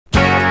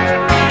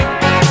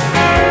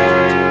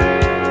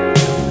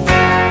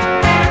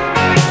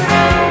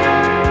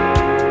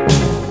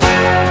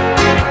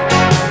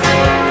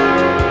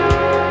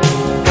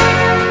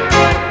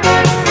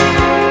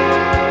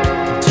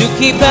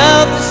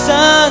about the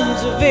sons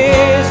of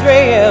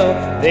Israel.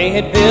 They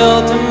had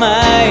built a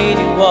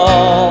mighty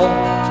wall.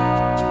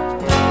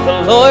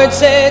 The Lord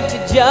said to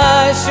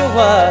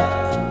Joshua,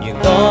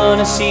 you're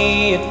gonna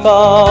see it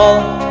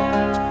fall.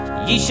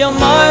 Ye shall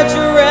march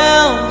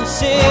around the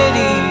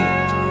city,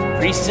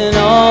 priests and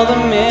all the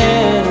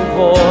men of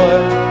war.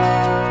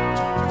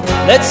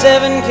 Let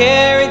 7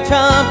 carry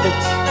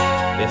trumpets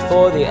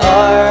before the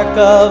ark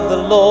of the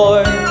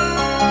Lord.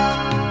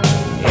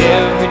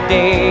 Every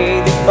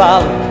day they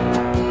followed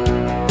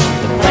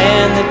the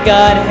plan that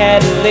God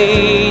had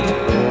laid.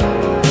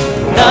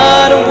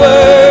 Not a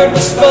word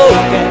was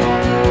spoken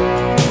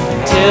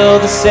until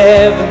the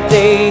 7th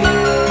day.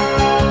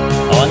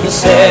 On the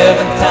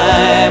 7th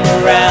time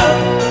around,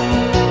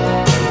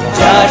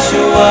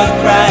 Joshua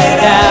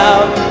cried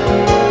out,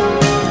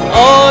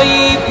 all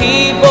ye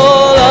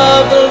people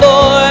of the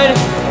Lord,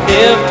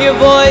 lift your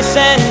voice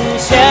and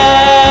shout.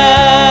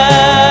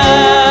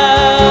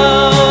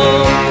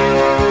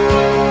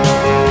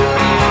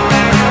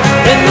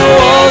 Then the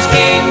walls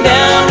came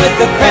down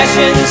with a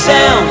crashing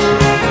sound,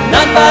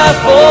 not by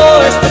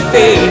force but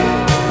faith.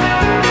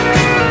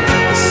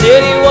 The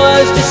city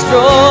was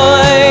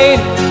destroyed,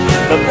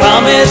 the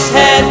promise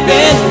had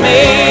been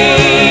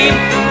made.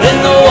 Then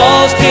the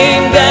walls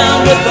came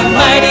down with a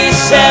mighty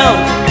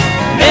sound,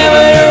 never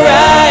to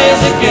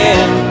rise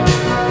again.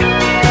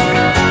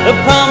 The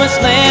promised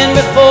land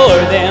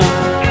before them,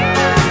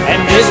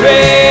 and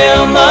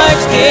Israel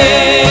marched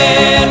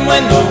in.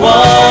 When the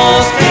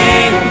walls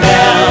came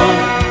down,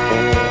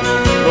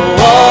 the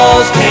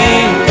walls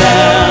came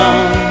down.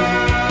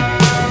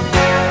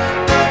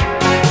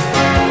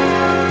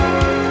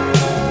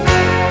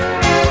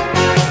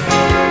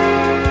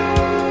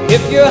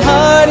 If your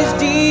heart is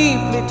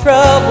deeply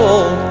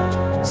troubled,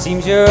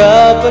 seems you're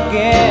up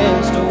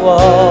against a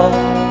wall,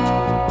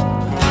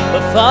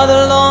 the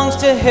Father longs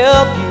to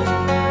help you,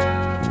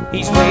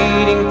 He's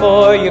waiting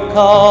for your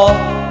call.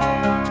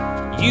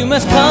 You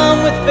must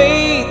come with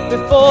faith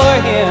before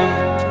Him,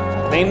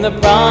 claim the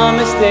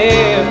promise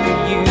there for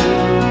you.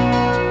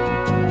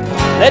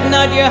 Let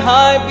not your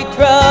heart be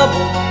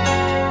troubled,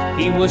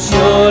 He will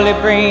surely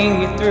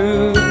bring you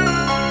through.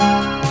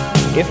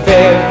 If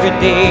every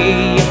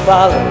day you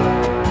follow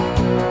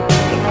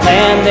the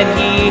plan that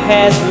He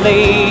has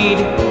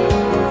laid,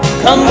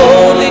 come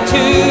boldly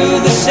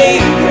to the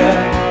Savior,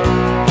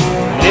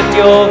 lift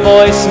your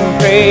voice and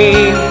pray.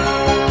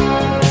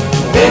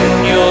 Then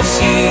you'll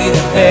see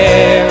the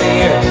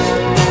barriers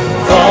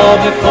fall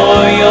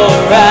before your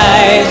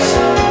eyes.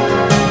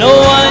 No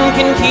one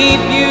can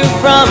keep you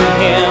from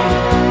Him,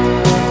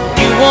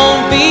 you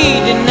won't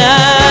be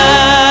denied.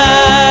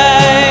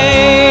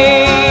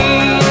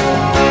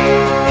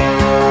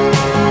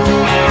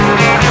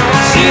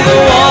 The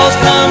walls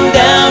come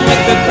down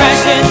with a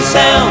crashing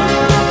sound,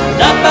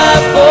 not by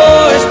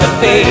force but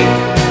faith.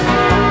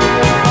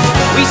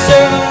 We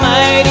serve a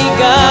mighty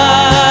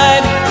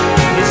God,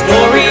 His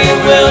glory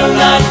will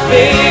not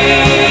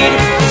fade.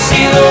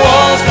 See the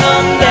walls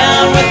come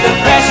down with a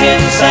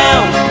crashing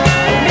sound,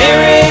 a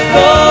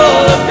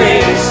miracle of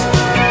grace.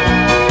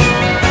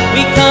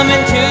 We come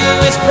into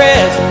His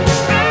presence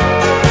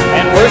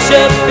and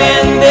worship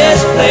in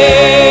this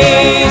place.